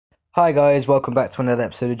Hi guys, welcome back to another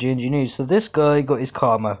episode of G&G News. So this guy got his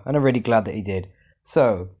karma, and I'm really glad that he did.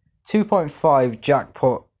 So, 2.5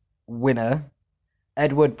 jackpot winner,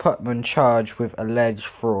 Edward Putman charged with alleged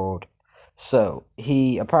fraud. So,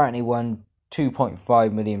 he apparently won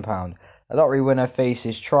 £2.5 million. A lottery winner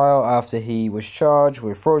faces trial after he was charged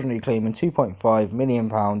with fraudulently claiming £2.5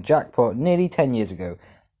 million jackpot nearly 10 years ago.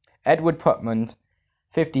 Edward Putman,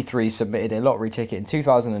 53, submitted a lottery ticket in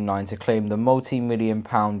 2009 to claim the multi-million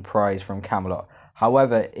pound prize from Camelot.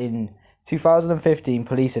 However, in 2015,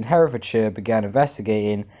 police in Herefordshire began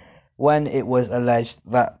investigating when it was alleged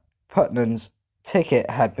that Putnam's ticket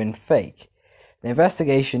had been fake. The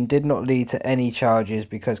investigation did not lead to any charges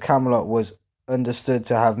because Camelot was understood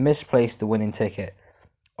to have misplaced the winning ticket.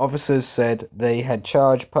 Officers said they had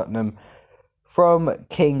charged Putnam from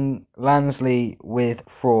King Lansley with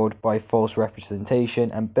fraud by false representation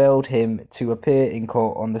and bailed him to appear in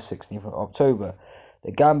court on the 16th of October.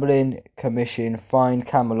 The Gambling Commission fined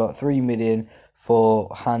Camelot $3 million for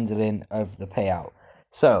handling of the payout.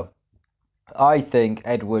 So, I think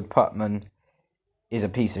Edward Putman is a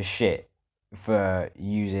piece of shit for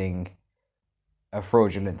using a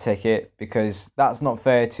fraudulent ticket because that's not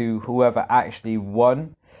fair to whoever actually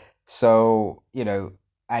won. So,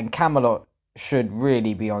 and Camelot should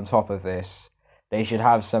really be on top of this. They should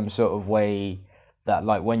have some sort of way that,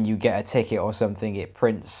 like, when you get a ticket or something, it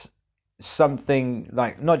prints something,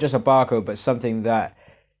 like, not just a barcode, but something that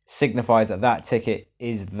signifies that that ticket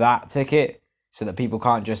is that ticket, so that people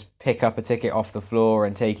can't just pick up a ticket off the floor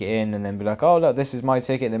and take it in and then be like, oh, look, this is my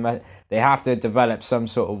ticket. They have to develop some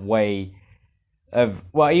sort of way of,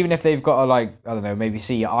 well, even if they've got to, like, I don't know, maybe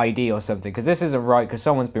see your ID or something, because this isn't right, because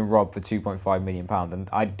someone's been robbed for £2.5 million, and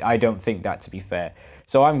I don't think that to be fair.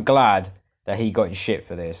 So I'm glad that he got in shit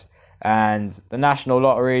for this. And the National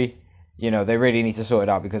Lottery, they really need to sort it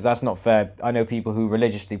out, because that's not fair. I know people who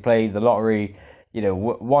religiously play the lottery,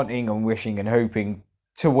 wanting and wishing and hoping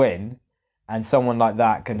to win, and someone like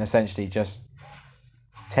that can essentially just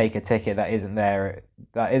take a ticket that isn't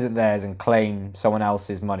theirs and claim someone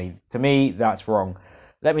else's money. To me, that's wrong.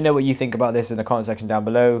 Let me know what you think about this in the comment section down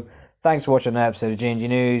below. Thanks for watching another episode of G&G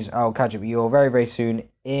News. I'll catch up with you all very, very soon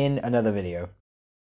in another video.